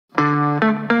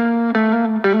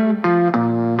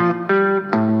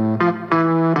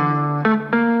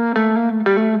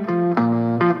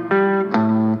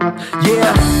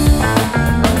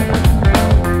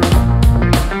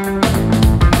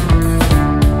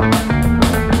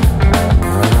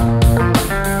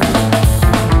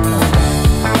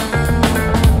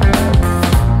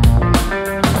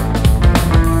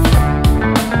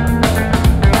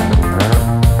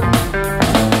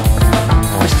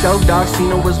seen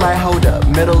her was like, hold up.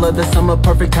 Middle of the summer,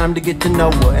 perfect time to get to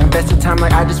know her. Invested time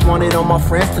like I just wanted all my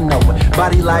friends to know her.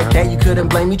 Body like that, you couldn't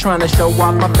blame me trying to show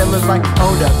off. My fellas like,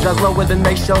 hold up, just lower than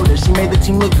they shoulder. She made the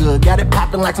team look good, got it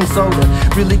popping like some soda.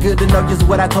 Really good to know just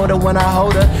what I told her when I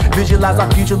hold her. Visualize our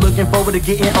future, looking forward to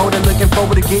getting older, looking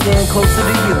forward to getting closer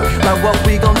to you. Like what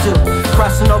we gon' do?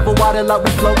 Crossing over water like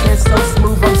we floating so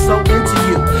smooth, I'm so into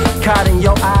you. Caught in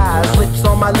your eyes, lips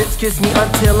on my lips, kiss me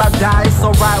until I die.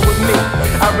 So ride with me.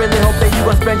 I really hope that you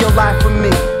gon' spend your life with me.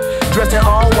 Dressed in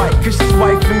all white, cause she's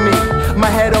white for me. My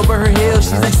head over her heels,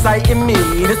 she's exciting me.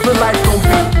 This what life gon'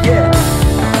 be, yeah.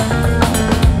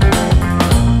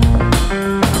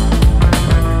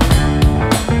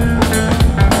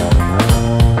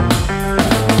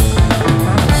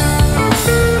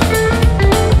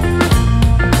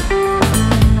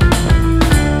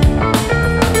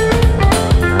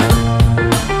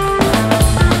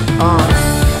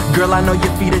 Girl, I know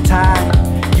your feet are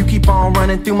tied. You keep on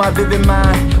running through my vivid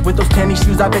mind. With those tennis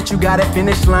shoes, I bet you got a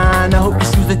finish line. I hope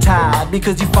your shoes are tied,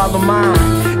 because you follow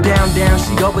mine. Down, down,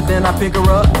 she go, but then I pick her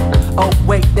up. Oh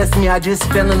wait, that's me, I just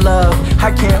fell in love.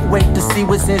 I can't wait to see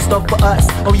what's in store for us.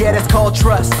 Oh yeah, that's called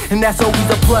trust, and that's always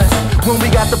a plus. When we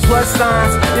got the plus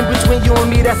signs in between you and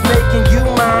me, that's making you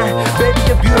mine. Baby,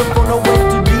 you're beautiful, no way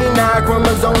to deny.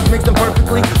 Chromosomes mix them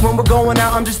perfectly. When we're going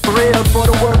out, I'm just thrilled for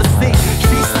the world to see.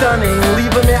 She's stunning,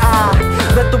 leave them in eye.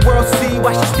 Let the world see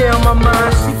why she stay on my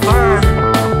mind. She